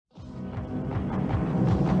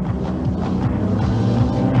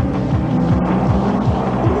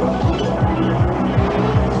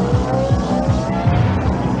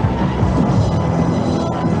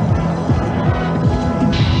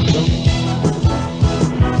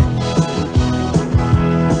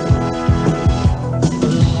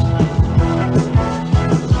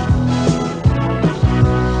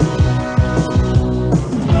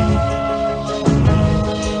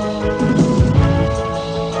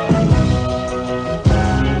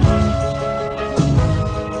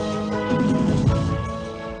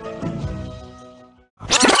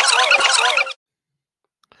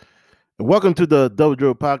Welcome to the Double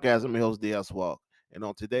Drill Podcast. I'm your host, DS Walk. And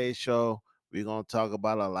on today's show, we're going to talk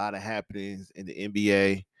about a lot of happenings in the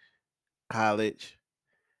NBA, college.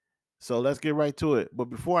 So let's get right to it. But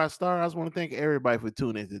before I start, I just want to thank everybody for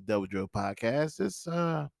tuning into the Double Drill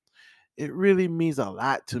Podcast. It really means a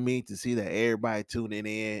lot to me to see that everybody tuning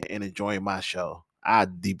in and enjoying my show. I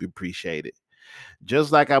deeply appreciate it.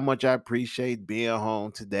 Just like how much I appreciate being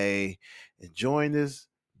home today, enjoying this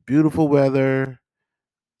beautiful weather,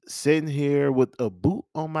 sitting here with a boot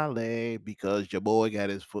on my leg because your boy got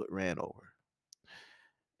his foot ran over.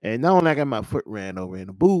 And not only I got my foot ran over in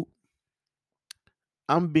the boot,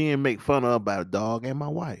 I'm being made fun of by a dog and my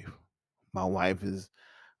wife. My wife is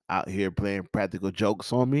out here playing practical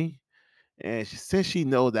jokes on me. And since she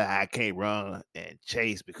knows that I can't run and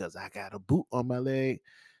chase because I got a boot on my leg,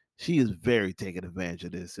 she is very taking advantage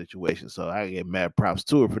of this situation. So I get mad props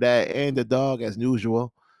to her for that. And the dog, as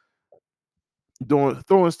usual, doing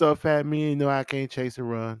throwing stuff at me. I can't chase and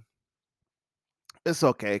run. It's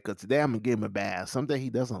okay because today I'm gonna give him a bath. Something he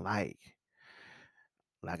doesn't like.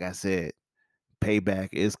 Like I said, payback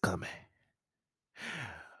is coming.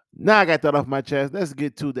 Now I got that off my chest. Let's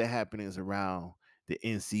get to the happenings around the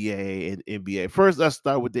NCAA and NBA. First, let's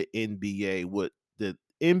start with the NBA. What the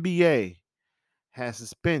NBA has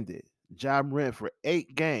suspended Ja Morant for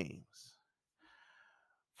 8 games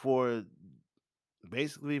for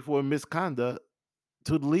basically for misconduct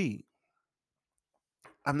to the league.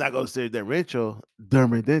 I'm not gonna say dermidential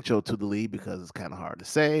to the league because it's kind of hard to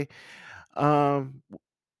say. Um,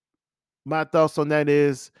 my thoughts on that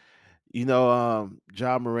is John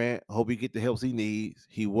Morant, hope he get the help he needs.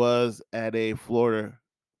 He was at a Florida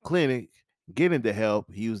clinic getting the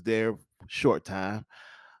help. He was there short time,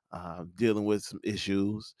 dealing with some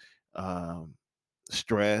issues, um,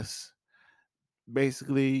 stress,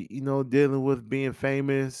 basically, dealing with being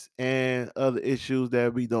famous and other issues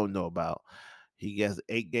that we don't know about. He has an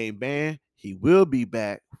 8 game ban. He will be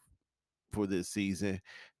back for this season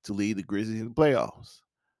to lead the Grizzlies in the playoffs.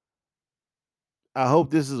 I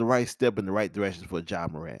hope this is the right step in the right direction for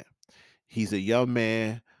John Morant. He's a young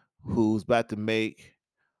man who's about to make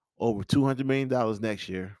over $200 million next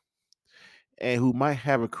year and who might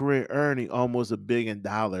have a career earning almost $1 billion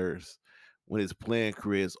when his playing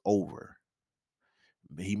career is over.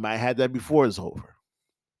 He might have that before it's over.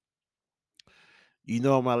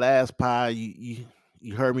 My last pod, you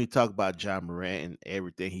heard me talk about John Morant and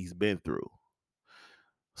everything he's been through.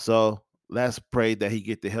 So let's pray that he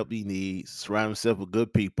get the help he needs, surround himself with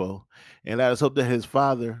good people, and let us hope that his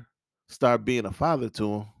father start being a father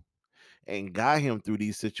to him and guide him through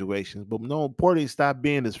these situations. But more importantly, stop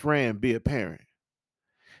being his friend, be a parent.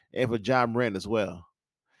 And for John Morant as well.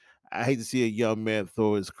 I hate to see a young man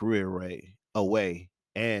throw his career away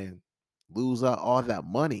and lose out all that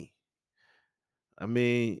money. I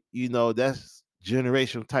mean, that's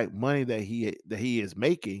generational type money that he is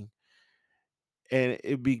making, and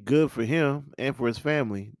it'd be good for him and for his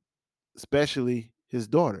family, especially his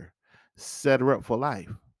daughter. Set her up for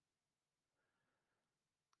life.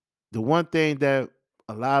 The one thing that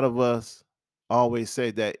a lot of us always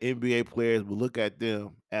say that NBA players will look at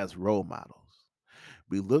them as role models.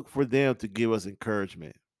 We look for them to give us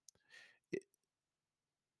encouragement.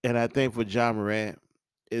 And I think for John Morant,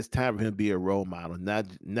 it's time for him to be a role model,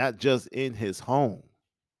 not just in his home,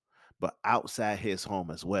 but outside his home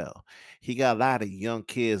as well. He got a lot of young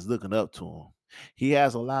kids looking up to him. He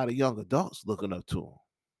has a lot of young adults looking up to him.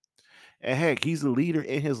 And heck, he's a leader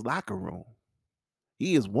in his locker room.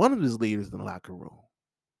 He is one of his leaders in the locker room.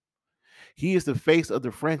 He is the face of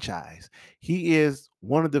the franchise. He is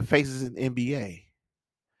one of the faces in NBA.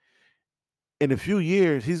 In a few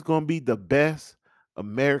years, he's going to be the best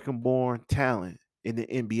American-born talent in the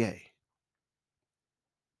NBA.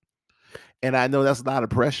 And I know that's a lot of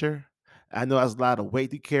pressure. I know that's a lot of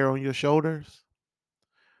weight to carry on your shoulders,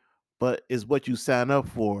 but it's what you sign up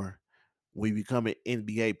for when you become an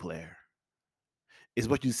NBA player. It's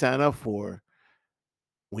what you sign up for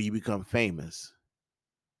when you become famous.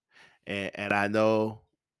 And I know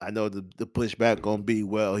the pushback gonna be,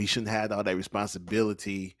 well, he shouldn't have all that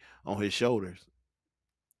responsibility on his shoulders.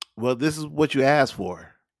 Well, this is what you ask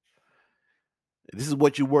for. This is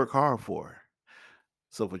what you work hard for.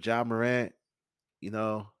 So for John Morant, you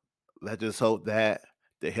know, let's just hope that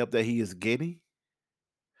the help that he is getting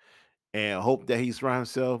and hope that he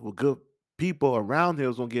surrounds himself with good people around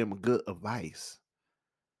him is gonna give him good advice.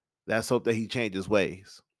 Let's hope that he changes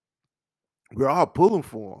ways. We're all pulling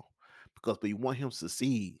for him because we want him to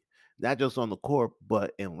succeed, not just on the court,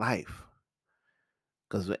 but in life.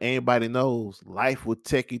 Because anybody knows, life will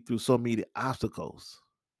take you through so many obstacles.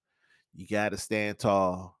 You got to stand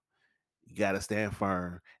tall. You got to stand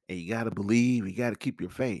firm, and you got to believe. You got to keep your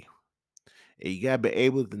faith, and you got to be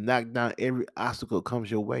able to knock down every obstacle that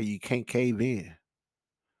comes your way. You can't cave in.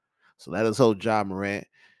 So let us hope Ja Morant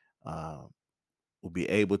uh, will be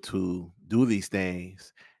able to do these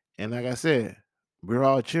things. And like I said, we're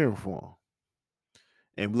all cheering for him,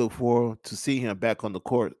 and we look forward to see him back on the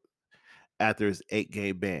court after his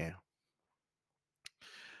 8-game ban.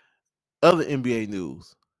 Other NBA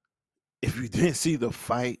news: if you didn't see the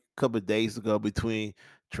fight a couple of days ago between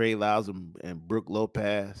Trey Lyles and Brooke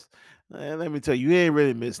Lopez, let me tell you, you ain't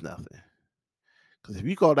really missed nothing. Because if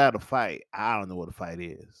you call that a fight, I don't know what a fight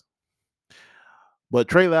is. But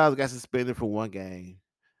Trey Lyles got suspended for 1 game.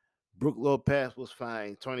 Brooke Lopez was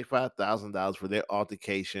fined $25,000 for their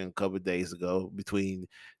altercation a couple of days ago between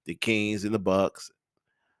the Kings and the Bucks.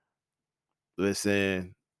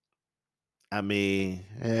 Listen, I mean,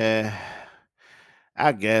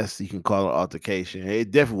 I guess you can call it altercation.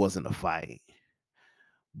 It definitely wasn't a fight.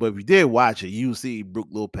 But if you did watch it, you see Brooke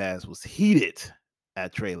Lopez was heated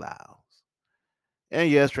at Trey Lyles. And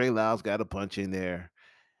yes, Trey Lyles got a punch in there.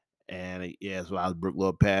 And yes, if I was Brooke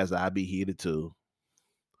Lopez, I'd be heated too.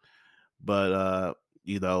 But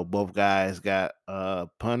both guys got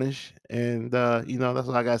punished. And that's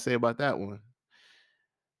all I gotta say about that one.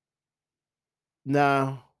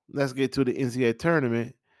 Now, let's get to the NCAA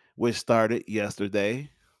tournament, which started yesterday.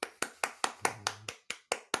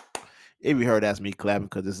 If you heard, that's me clapping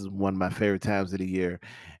because this is one of my favorite times of the year.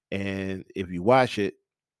 And if you watch it,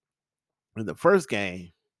 in the first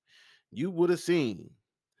game, you would have seen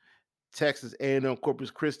Texas A&M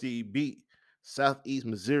Corpus Christi beat Southeast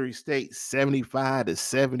Missouri State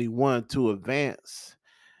 75-71 to advance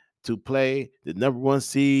to play the number 1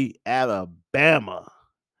 seed Alabama,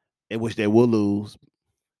 in which they will lose.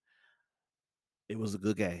 It was a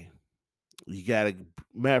good game. You got to,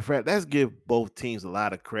 matter of fact, let's give both teams a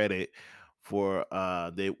lot of credit for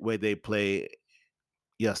the way they played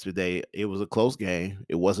yesterday. It was a close game.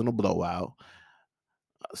 It wasn't a blowout.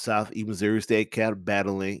 Southeast Missouri State kept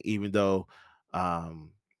battling, even though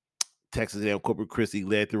Texas A&M Corpus Christi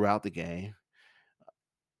led throughout the game,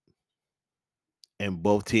 and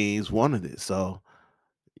both teams wanted it. So,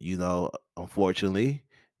 unfortunately,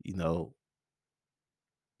 you know,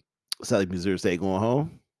 Southeast Missouri State going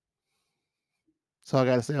home. That's all I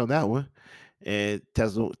got to say on that one. And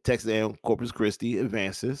Texas A&M Corpus Christi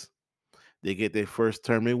advances. They get their first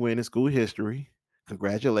tournament win in school history.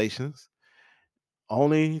 Congratulations.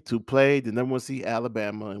 Only to play the number 1 seed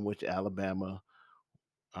Alabama, in which Alabama,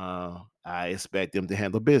 I expect them to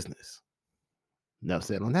handle business. Enough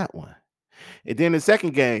said on that one. And then the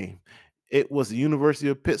second game, it was the University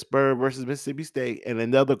of Pittsburgh versus Mississippi State, and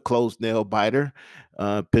another close nail biter.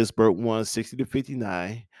 Pittsburgh won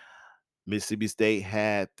 60-59. Mississippi State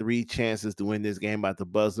had 3 chances to win this game at the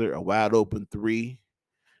buzzer, a wide open 3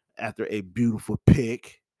 after a beautiful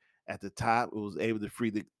pick at the top. It was able to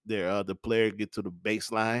free the player get to the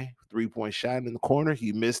baseline, 3-point shot in the corner.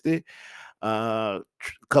 He missed it.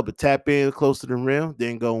 Couple tap in close to the rim,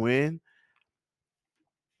 didn't go in.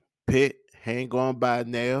 Pitt hang on by a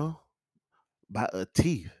nail, by a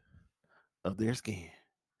teeth of their skin.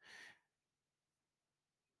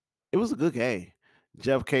 It was a good game.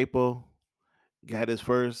 Jeff Capel got his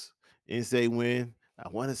first NCAA win. I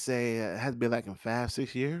want to say it has been like in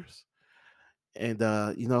 5-6 years. And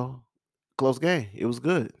close game. It was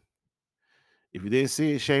good. If you didn't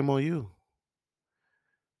see it, shame on you.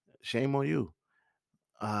 Shame on you.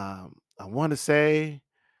 I want to say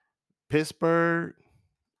Pittsburgh,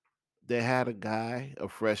 they had a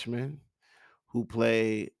freshman who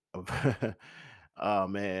played oh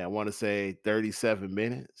man, I want to say 37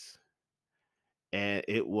 minutes. And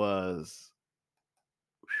it was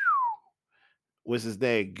what's his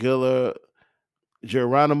name?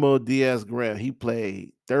 Geronimo Diaz Graham. He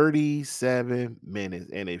played 37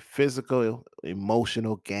 minutes in a physical,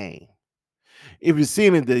 emotional game. If you've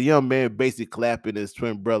seen it, the young man basically clapping his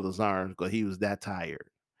twin brother's arms because he was that tired.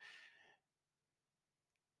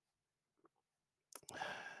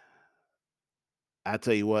 I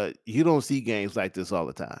tell you what, you don't see games like this all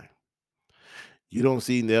the time. You don't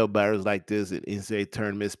see nail biters like this in NCAA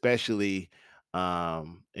tournament, especially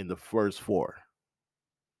in the first 4.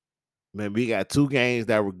 Man, we got 2 games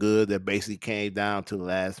that were good that basically came down to the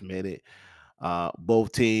last minute.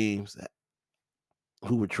 Both teams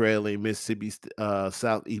who were trailing Southeast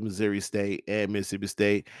Missouri State and Mississippi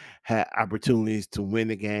State had opportunities to win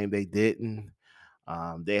the game. They didn't.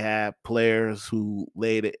 They had players who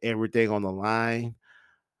laid everything on the line.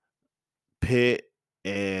 Pitt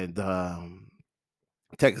and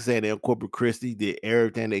Texas A&M Corpus Christi did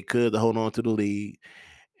everything they could to hold on to the lead,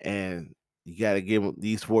 and you got to give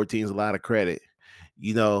these 4 teams a lot of credit.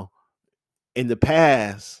 You know, in the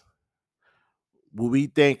past, when we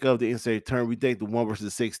think of the NCAA tournament, we think the 1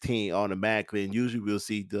 versus 16 automatically, and usually we'll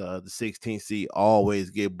see the 16 seed always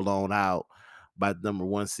get blown out by the number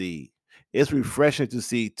 1 seed. It's refreshing to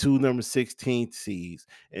see two number 16 seeds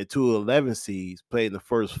and two 11 seeds play in the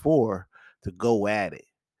first four to go at it,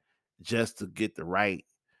 just to get the right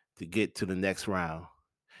to get to the next round.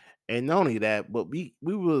 And not only that, but we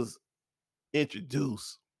was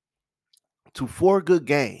introduced to four good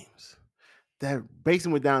games that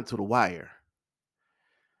basically went down to the wire.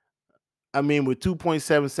 I mean, with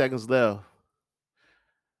 2.7 seconds left,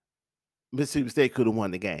 Mississippi State could have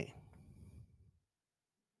won the game.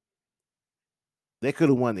 They could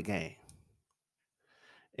have won the game.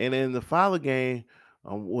 And in the final game,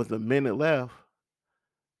 with a minute left,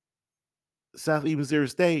 Southeast Missouri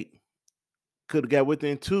State could have got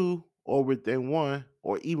within two or within one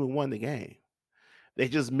or even won the game. They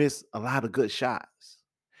just missed a lot of good shots.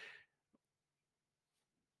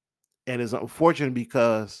 And it's unfortunate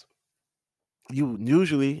because you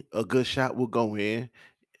usually a good shot will go in,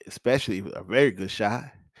 especially a very good shot.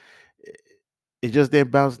 It just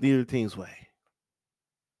didn't bounce neither team's way.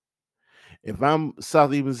 If I'm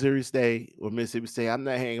Southeast Missouri State or Mississippi State, I'm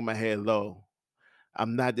not hanging my head low.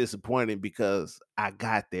 I'm not disappointed because I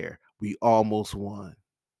got there. We almost won.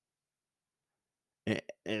 And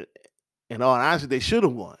in all honesty, they should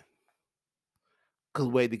have won because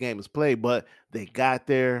the way the game is played, but they got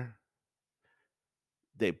there.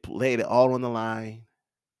 They played it all on the line.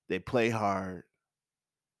 They play hard.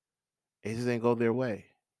 It just didn't go their way.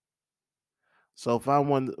 So if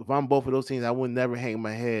I'm both of those teams, I would never hang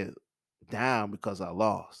my head down because I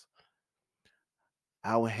lost.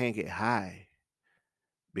 I would hang it high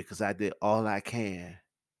because I did all I can.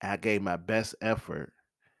 I gave my best effort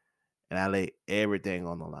and I laid everything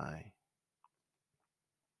on the line.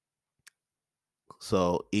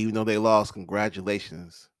 So even though they lost,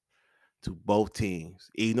 congratulations to both teams.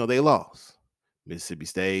 Even though they lost, Mississippi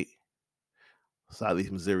State,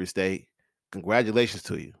 Southeast Missouri State, congratulations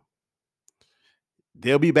to you.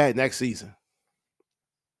 They'll be back next season.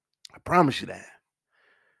 I promise you that.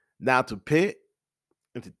 Now to Pitt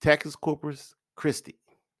and to Texas Corpus Christi.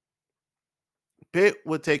 Pitt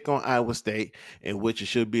will take on Iowa State, in which it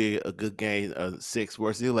should be a good game, 6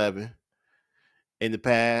 versus 11. In the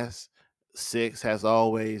past, 6 has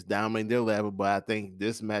always dominated their level, but I think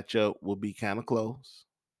this matchup will be kind of close.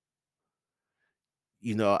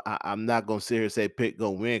 I'm not gonna sit here and say Pitt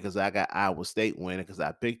gonna win because I got Iowa State winning because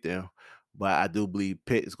I picked them, but I do believe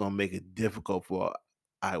Pitt is gonna make it difficult for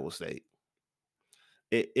Iowa State.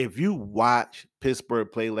 If you watch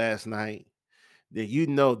Pittsburgh play last night, then you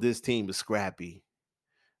know this team is scrappy.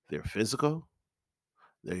 They're physical,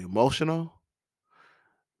 they're emotional,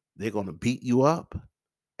 they're gonna beat you up,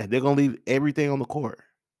 and they're gonna leave everything on the court,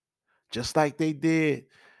 just like they did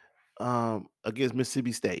against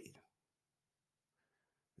Mississippi State.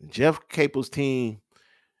 Jeff Capel's team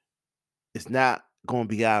is not going to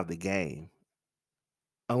be out of the game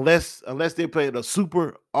unless they play a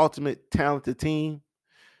super ultimate talented team.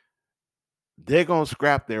 They're going to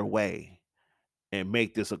scrap their way and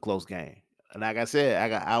make this a close game. And like I said, I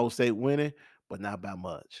got Iowa State winning, but not by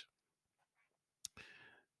much.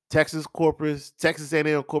 Texas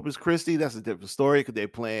A&M Corpus Christi. That's a different story because they're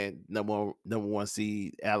playing number one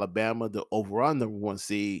seed Alabama, the overall number one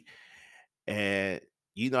seed, and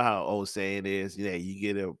you know how old saying is,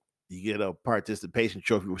 you get a participation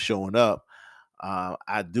trophy for showing up.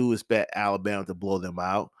 I do expect Alabama to blow them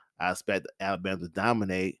out. I expect Alabama to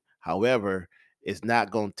dominate. However, it's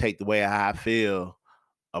not going to take the way I feel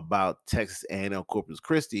about Texas A&M Corpus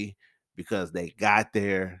Christi because they got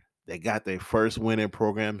their first win in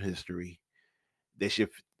program history. They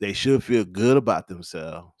should feel good about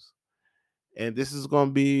themselves, and this is going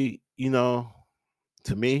to be,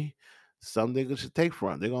 to me, something they should take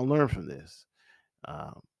from. They're going to learn from this.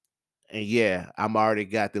 And yeah, I'm already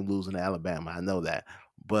got them losing to Alabama. I know that,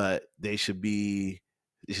 but they should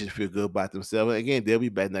feel good about themselves. Again, they'll be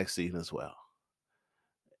back next season as well.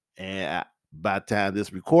 And by the time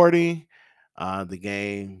this recording, the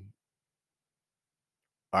game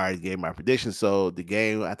I already gave my prediction. So the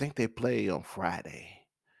game, I think they play on Friday.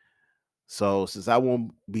 So since I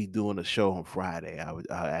won't be doing a show on Friday,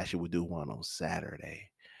 I actually would do one on Saturday.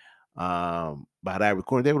 By that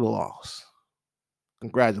recording, they would have lost.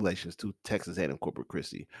 Congratulations to Texas A&M Corpus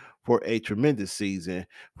Christi for a tremendous season,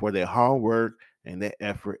 for their hard work and their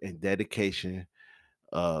effort and dedication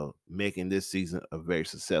of making this season a very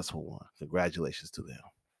successful one. Congratulations to them.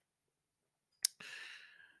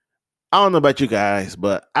 I don't know about you guys,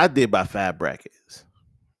 but I did about 5 brackets.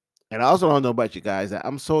 And I also don't know about you guys that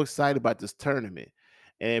I'm so excited about this tournament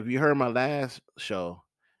And if you heard my last show,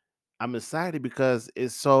 I'm excited because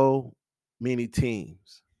it's so many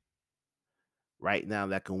teams right now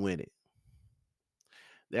that can win it.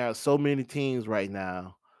 There are so many teams right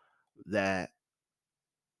now that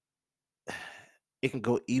it can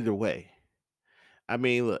go either way. I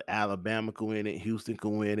mean, look, Alabama can win it, Houston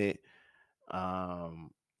can win it,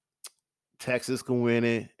 um, Texas can win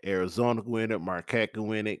it, Arizona can win it, Marquette can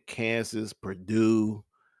win it, Kansas, Purdue,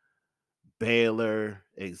 Baylor,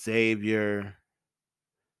 Xavier,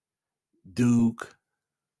 Duke.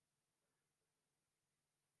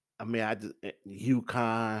 I mean, I just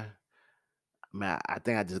UConn. Man, I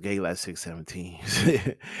think I just gave like 6, 7 teams.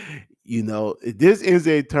 This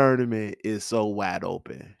NCAA tournament is so wide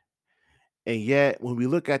open. And yet, when we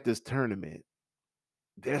look at this tournament,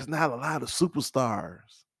 there's not a lot of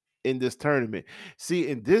superstars in this tournament. See,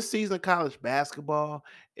 in this season of college basketball,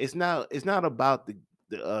 it's not about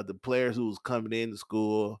the players who's coming into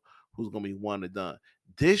school, who's gonna be one and done.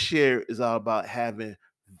 This year is all about having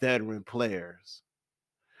veteran players.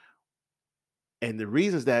 And the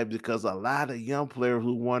reason is that because a lot of young players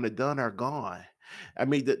who want it done are gone. I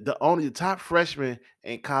mean, the top freshman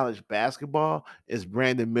in college basketball is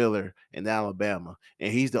Brandon Miller in Alabama,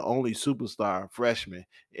 and he's the only superstar freshman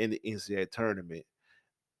in the NCAA tournament,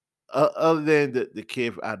 other than the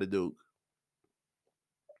kid out of Duke.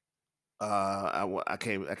 I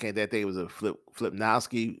can't. That thing was a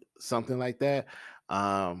Flipnowski, something like that.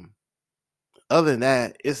 Um, Other than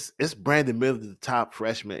that, it's Brandon Miller, the top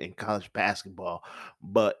freshman in college basketball.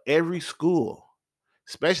 But every school,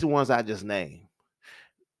 especially the ones I just named,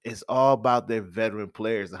 it's all about their veteran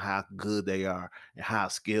players and how good they are and how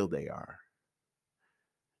skilled they are.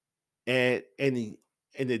 And in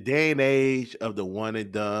the day and age of the one and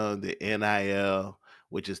done, the NIL,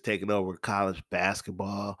 which is taking over college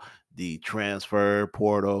basketball, the transfer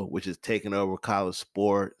portal, which is taking over college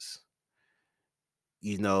sports,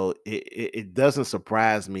 it doesn't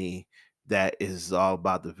surprise me that it's all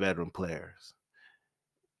about the veteran players.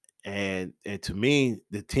 And to me,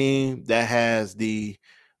 the team that has the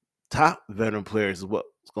top veteran players is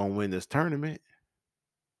what's going to win this tournament.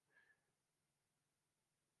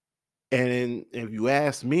 And if you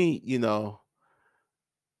ask me,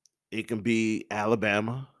 it can be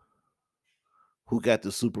Alabama, who got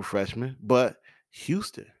the super freshman, but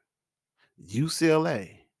Houston,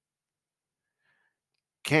 UCLA,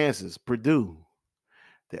 Kansas, Purdue,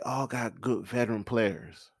 they all got good veteran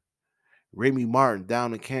players. Remy Martin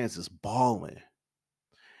down in Kansas balling.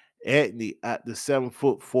 Edney at the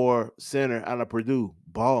 7'4" center out of Purdue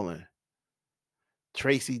balling.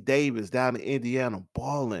 Tracy Davis down in Indiana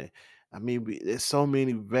balling. I mean, there's so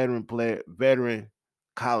many veteran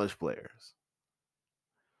college players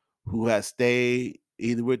who have stayed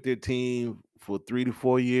either with their team for 3 to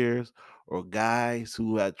 4 years, or guys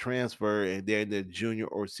who have transferred and they're in their junior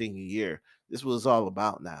or senior year. This was all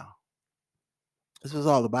about now. This was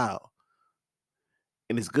all about.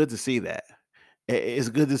 And it's good to see that. It's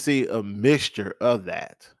good to see a mixture of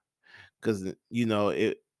that. Because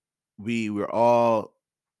we were all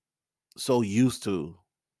so used to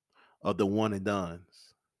of the one and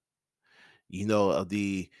dones, of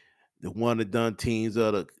the one and done teams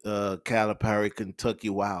of the Calipari Kentucky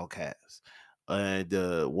Wildcats, and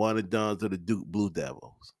the one and dones of the Duke Blue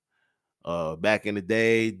Devils. Back in the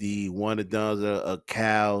day, the one and dones of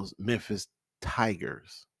Cal's Memphis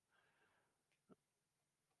Tigers.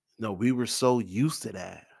 No, we were so used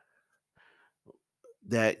to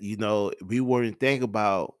that we weren't thinking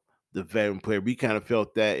about the veteran player. We kind of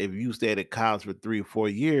felt that if you stayed at college for 3 or 4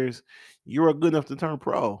 years, you were good enough to turn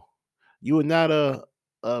pro. You were not a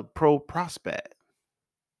pro prospect.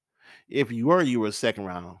 If you were a second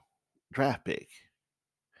round draft pick.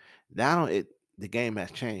 Now the game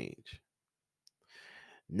has changed.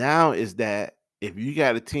 Now is that if you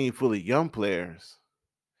got a team full of young players,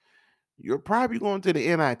 you're probably going to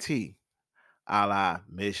the NIT, a la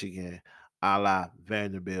Michigan, a la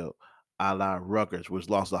Vanderbilt, a la Rutgers, which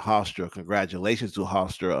lost to Hofstra. Congratulations to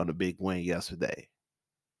Hofstra on the big win yesterday.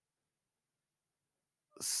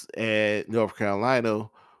 And North Carolina,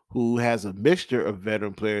 who has a mixture of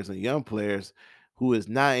veteran players and young players, who is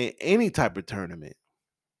not in any type of tournament.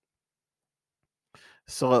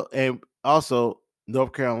 So, and also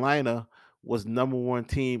North Carolina was number one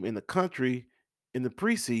team in the country in the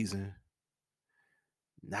preseason.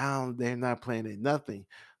 Now they're not playing at nothing.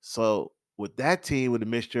 So with that team with a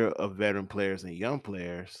mixture of veteran players and young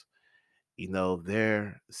players,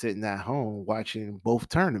 they're sitting at home watching both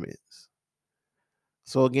tournaments.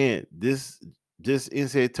 So again, this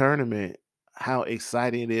NCAA tournament, how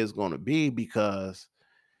exciting it is going to be because,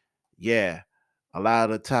 yeah, a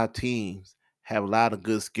lot of the top teams have a lot of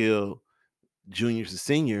good skill juniors and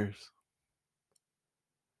seniors,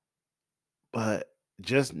 but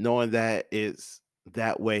just knowing that it's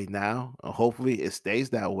that way now, hopefully it stays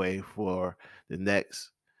that way for the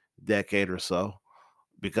next decade or so,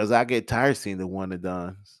 because I get tired seeing the one and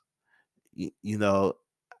dones. You know,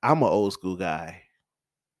 I'm an old school guy,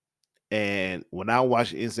 and when I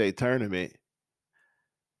watch the NCAA tournament,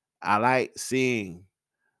 I like seeing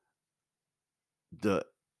the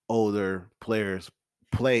older players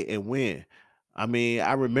play and win. I mean,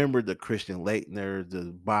 I remember the Christian Laettner,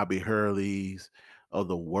 the Bobby Hurleys of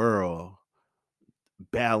the world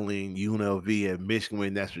battling UNLV and Michigan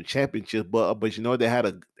win national championship. But you know they had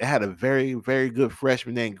a very good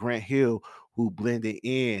freshman named Grant Hill who blended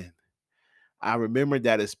in. I remember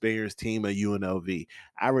that experienced team at UNLV.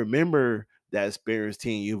 I remember that experienced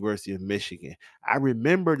team University of Michigan. I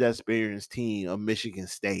remember that experienced team of Michigan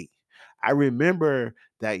State. I remember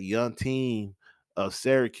that young team of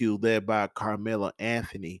Syracuse led by Carmelo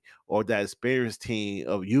Anthony, or that experienced team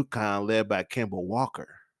of UConn led by Kemba Walker.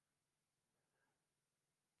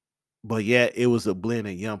 But yet it was a blend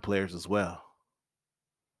of young players as well.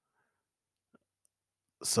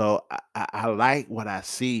 So I like what I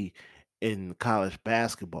see in college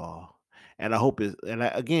basketball, and I hope it.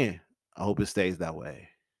 Again, I hope it stays that way.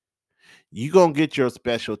 You gonna get your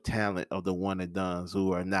special talent of the one and dones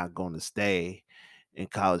who are not going to stay in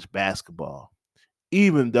college basketball,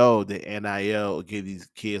 even though the NIL will give these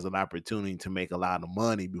kids an opportunity to make a lot of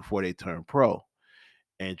money before they turn pro,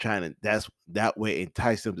 and trying to that way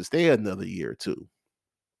entice them to stay another year or two.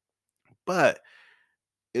 But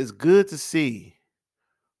it's good to see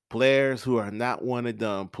players who are not one and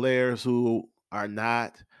done, players who are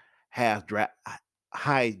not have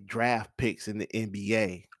high draft picks in the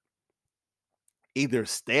NBA, either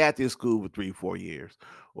stay at this school for 3, 4 years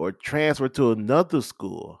or transfer to another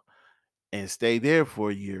school and stay there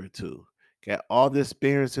for a year or two. Got all the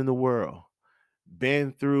experience in the world,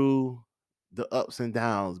 been through the ups and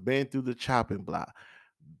downs, been through the chopping block,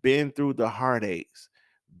 been through the heartaches,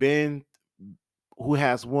 been who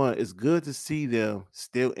has won. It's good to see them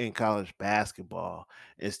still in college basketball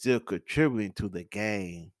and still contributing to the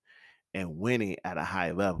game and winning at a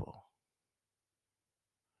high level.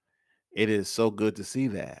 It is so good to see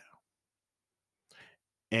that.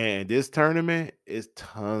 And this tournament is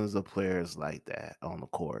tons of players like that on the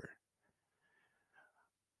court.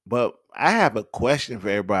 But I have a question for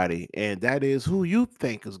everybody, and that is who you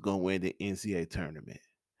think is going to win the NCAA tournament.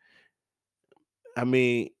 I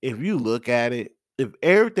mean, if you look at it, if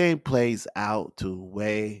everything plays out to the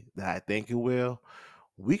way that I think it will,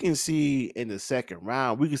 we can see in the second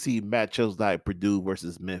round, we can see matchups like Purdue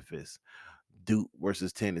versus Memphis, Duke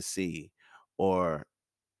versus Tennessee, or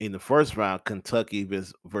in the first round, Kentucky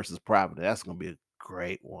versus Providence. That's going to be a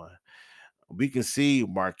great one. We can see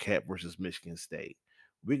Marquette versus Michigan State.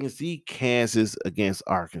 We can see Kansas against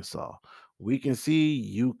Arkansas. We can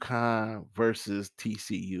see UConn versus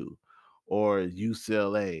TCU or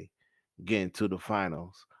UCLA getting to the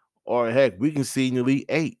finals. Or heck, we can see in the Elite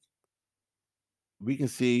Eight. We can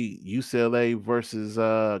see UCLA versus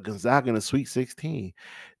Gonzaga in the Sweet 16.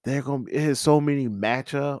 They're gonna it has so many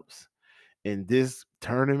matchups in this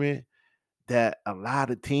tournament that a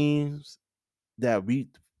lot of teams that we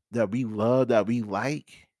love, that we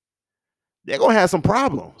like, they're gonna have some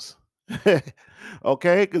problems.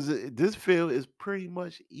 Okay, because this field is pretty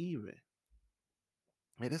much even,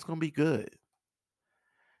 and it's gonna be good.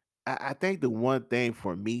 I think the one thing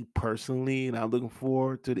for me personally, and I'm looking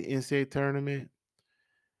forward to the NCAA tournament,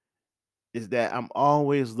 is that I'm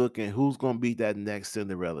always looking who's gonna be that next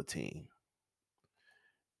Cinderella team,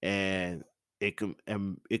 and it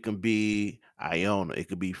can be Iona, it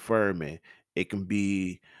could be Furman, it can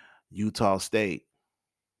be Utah State.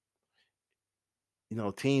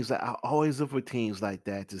 Teams that I always look for teams like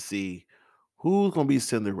that to see who's gonna be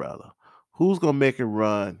Cinderella, who's gonna make a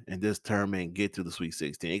run in this tournament and get to the Sweet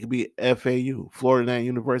 16. It could be FAU, Florida Atlantic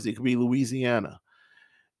University, it could be Louisiana,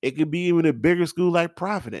 it could be even a bigger school like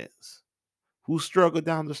Providence, who struggled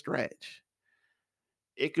down the stretch.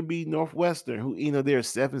 It could be Northwestern, who they're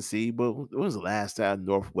 7 seed, but when was the last time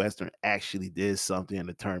Northwestern actually did something in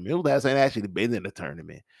the tournament? When was the last time they actually been in the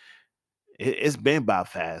tournament? It's been about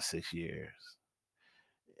 5, 6 years.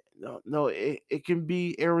 No, it can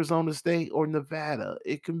be Arizona State or Nevada.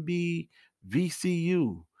 It can be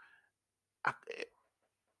VCU. I- eh,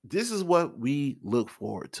 this is what we look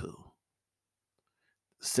forward to.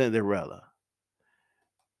 Cinderella.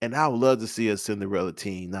 And I would love to see a Cinderella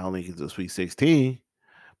team not only get to the Sweet 16,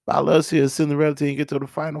 but I love to see a Cinderella team get to the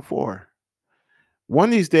Final Four. One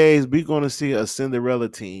of these days, we're going to see a Cinderella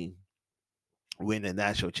team win the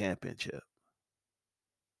national championship.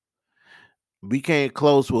 We came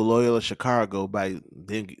close with Loyola Chicago by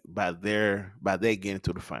they getting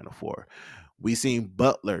to the Final Four. We seen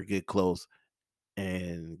Butler get close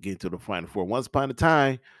and get to the Final Four. Once upon a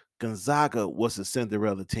time, Gonzaga was a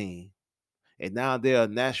Cinderella team, and now they're a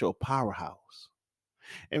national powerhouse.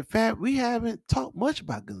 In fact, we haven't talked much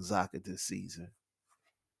about Gonzaga this season.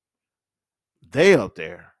 They up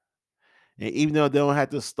there. And even though they don't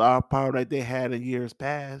have the star power like they had in years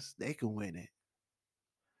past, they can win it.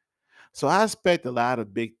 So I expect a lot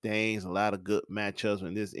of big things, a lot of good matchups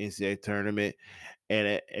in this NCAA tournament.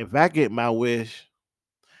 And if I get my wish,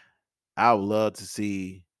 I would love to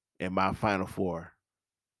see in my Final Four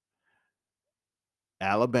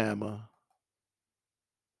Alabama,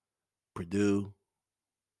 Purdue,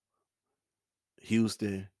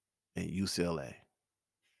 Houston, and UCLA.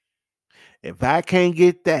 If I can't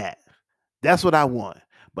get that, that's what I want.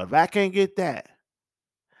 But if I can't get that,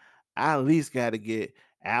 I at least got to get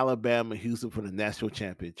Alabama, Houston for the national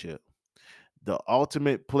championship. The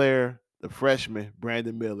ultimate player, the freshman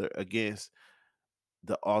Brandon Miller against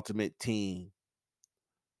the ultimate team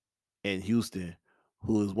in Houston,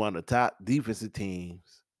 who is one of the top defensive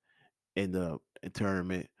teams in the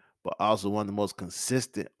tournament, but also one of the most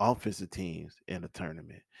consistent offensive teams in the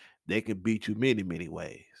tournament. They can beat you many, many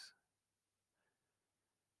ways.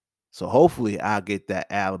 So hopefully I'll get that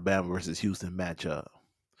Alabama versus Houston matchup.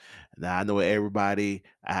 Now I know everybody,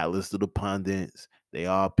 I listen to the pundits, they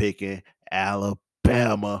all picking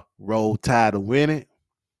Alabama roll tide to win it.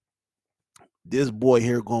 This boy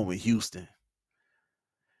here going with Houston.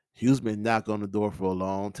 Houston been knocking on the door for a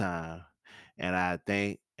long time. And I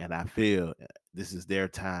think and I feel this is their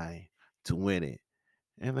time to win it.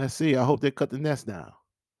 And let's see. I hope they cut the nets down.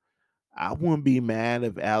 I wouldn't be mad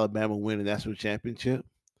if Alabama win the national championship.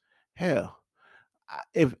 Hell,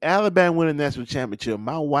 if Alabama win the national championship,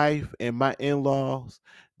 my wife and my in-laws,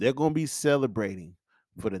 they're gonna be celebrating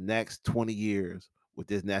for the next 20 years with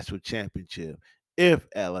this national championship if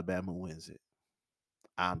Alabama wins it.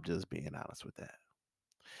 I'm just being honest with that.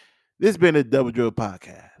 This has been a Double Drill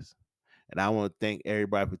podcast, and I want to thank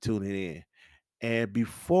everybody for tuning in. And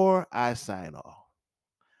before I sign off,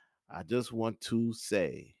 I just want to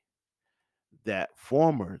say that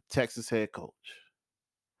former Texas head coach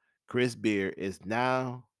Chris Beard is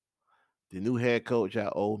now the new head coach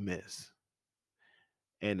at Ole Miss.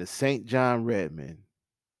 And the St. John Redmen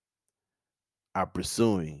are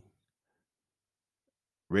pursuing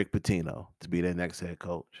Rick Pitino to be their next head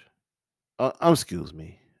coach. Excuse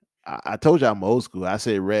me. I told you I'm old school. I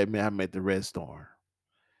said Redmen, I meant the Red Storm.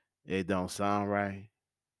 It don't sound right.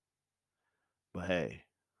 But hey,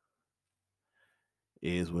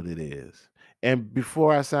 it is what it is. And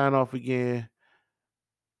before I sign off again,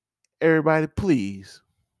 everybody, please,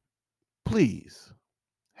 please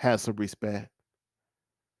have some respect.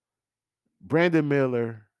 Brandon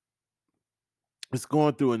Miller is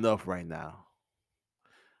going through enough right now.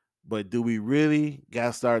 But do we really got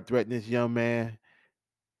to start threatening this young man?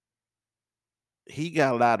 He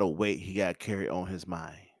got a lot of weight he got carried on his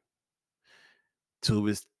mind. Two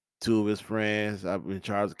of his friends have been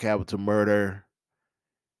charged with capital murder.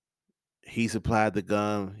 He supplied the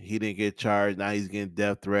gun. He didn't get charged. Now he's getting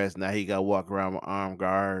death threats. Now he got to walk around with armed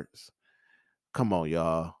guards. Come on,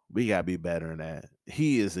 y'all. We got to be better than that.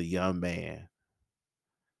 He is a young man.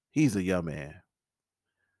 He's a young man.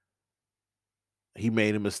 He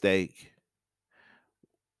made a mistake.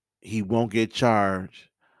 He won't get charged.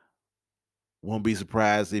 Won't be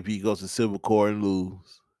surprised if he goes to civil court and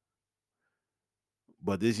lose.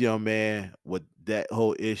 But this young man, with that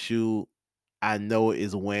whole issue, I know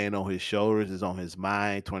is weighing on his shoulders, is on his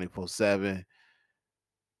mind 24/7.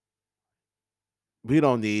 We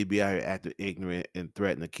don't need to be out here acting ignorant and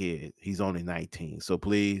threaten a kid. He's only 19. So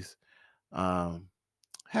please, have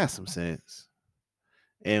some sense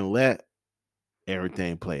and let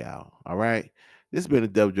everything play out. All right. This has been a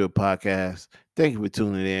WJO podcast. Thank you for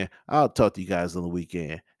tuning in. I'll talk to you guys on the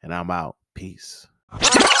weekend, and I'm out. Peace.